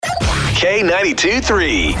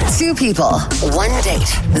K92-3. Two people, one date,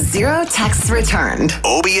 zero texts returned.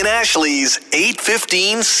 Obie and Ashley's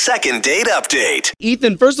 8:15 second date update.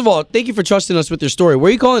 Ethan, first of all, thank you for trusting us with your story. Where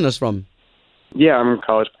are you calling us from? Yeah, I'm in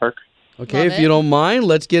College Park. Okay, if you don't mind,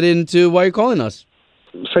 let's get into why you're calling us.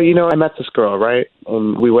 So, I met this girl, right?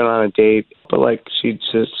 And we went on a date, but she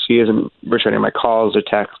isn't returning my calls or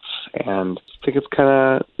texts, and I think it's kind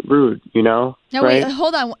of rude, No, right? wait,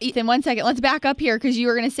 hold on, Ethan, 1 second. Let's back up here because you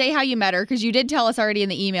were going to say how you met her because you did tell us already in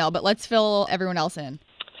the email, but let's fill everyone else in.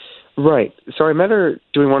 Right. So I met her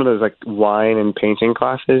doing one of those wine and painting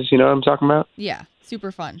classes, you know what I'm talking about? Yeah,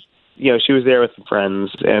 super fun. She was there with some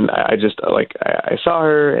friends, and I just, I saw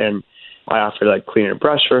her, and I offered, clean her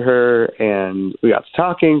brush for her, and we got to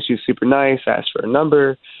talking. She was super nice. I asked for her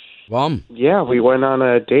number. Yeah, we went on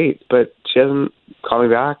a date, but she hasn't called me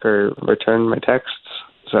back or returned my texts,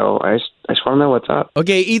 so I just want to know what's up.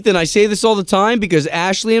 Okay, Ethan, I say this all the time because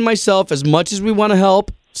Ashley and myself, as much as we want to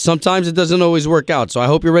help, sometimes it doesn't always work out, so I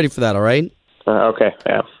hope you're ready for that, all right? Okay,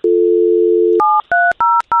 yeah.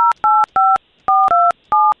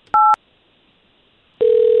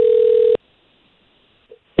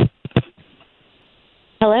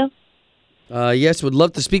 Hello? Yes, would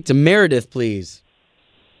love to speak to Meredith, please.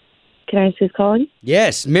 Can I ask who's calling?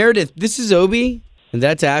 Yes, Meredith, this is Obie, and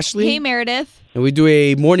that's Ashley. Hey, Meredith. And we do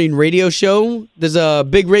a morning radio show. There's a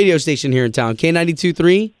big radio station here in town,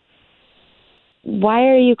 K92-3. Why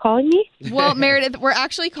are you calling me? Well, Meredith, we're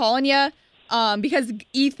actually calling you because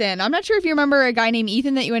Ethan, I'm not sure if you remember a guy named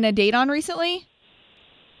Ethan that you went on a date on recently.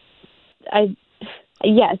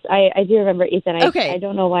 Yes, I do remember Ethan. Okay. I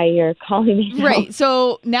don't know why you're calling me now. Right.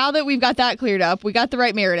 So now that we've got that cleared up, we got the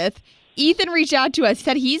right Meredith. Ethan reached out to us,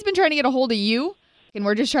 said he's been trying to get a hold of you, and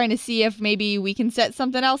we're just trying to see if maybe we can set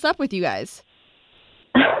something else up with you guys.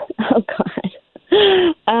 Oh, God.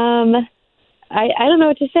 I don't know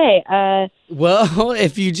what to say. Well,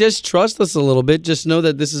 if you just trust us a little bit, just know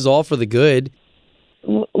that this is all for the good.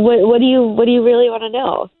 What do you really want to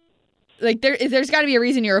know? There's got to be a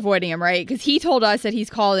reason you're avoiding him, right? Because he told us that he's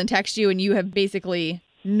called and texted you, and you have basically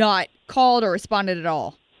not called or responded at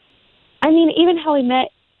all. I mean, even how we met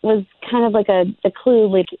was kind of like a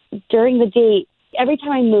clue. During the date, every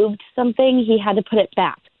time I moved something, he had to put it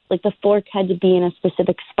back. The fork had to be in a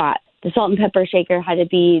specific spot. The salt and pepper shaker had to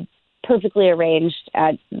be perfectly arranged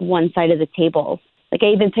at one side of the table. I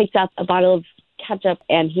even picked up a bottle of ketchup,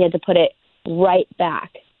 and he had to put it right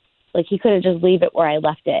back. He couldn't just leave it where I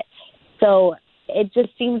left it. So it just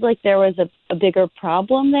seems like there was a bigger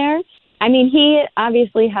problem there. I mean, he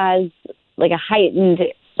obviously has a heightened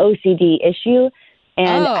OCD issue,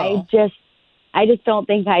 and I just don't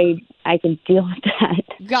think I can deal with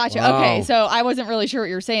that. Gotcha. Wow. Okay, so I wasn't really sure what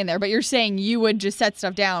you were saying there, but you're saying you would just set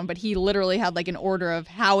stuff down, but he literally had an order of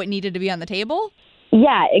how it needed to be on the table?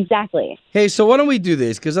 Yeah, exactly. Hey, so why don't we do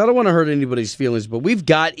this? Because I don't want to hurt anybody's feelings, but we've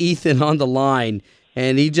got Ethan on the line,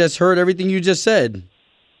 and he just heard everything you just said.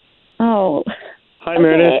 Oh. Hi,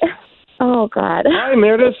 Meredith. Oh, God. Hi,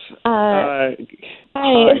 Meredith. Hi.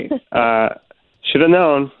 Hi. Should have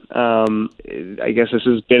known. I guess this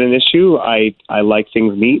has been an issue. I like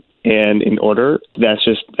things neat and in order. That's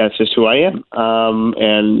just who I am.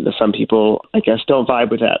 And some people, I guess, don't vibe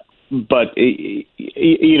with that. But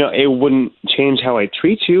it wouldn't change how I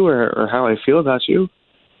treat you or how I feel about you.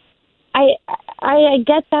 I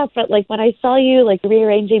get that, but when I saw you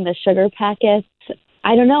rearranging the sugar packets,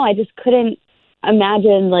 I don't know. I just couldn't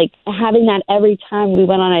imagine having that every time we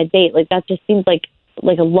went on a date. That just seems like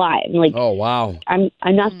a lot. And, oh, wow. I'm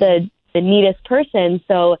not the neatest person,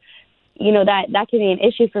 so that can be an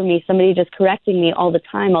issue for me. Somebody just correcting me all the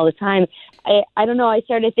time. I don't know. I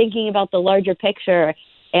started thinking about the larger picture,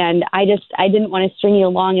 and I didn't want to string you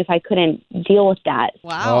along if I couldn't deal with that.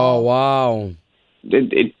 Wow. Oh, wow.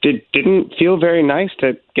 It didn't feel very nice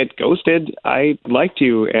to get ghosted. I liked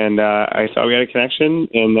you, and I thought we had a connection,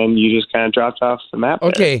 and then you just kind of dropped off the map.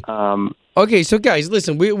 Okay. There. Okay, so guys,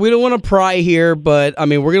 listen, we don't want to pry here, but I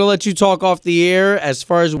mean, we're going to let you talk off the air. As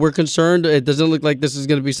far as we're concerned, it doesn't look like this is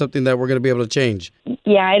going to be something that we're going to be able to change.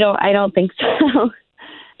 Yeah, I don't think so.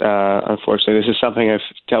 Unfortunately, this is something I've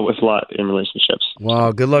dealt with a lot in relationships.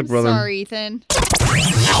 Wow, good luck, brother. Sorry, Ethan.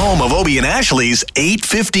 Home of Obie and Ashley's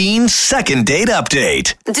 8:15 second date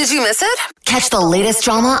update. Did you miss it? Catch the latest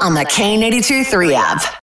drama on the K92-3 app.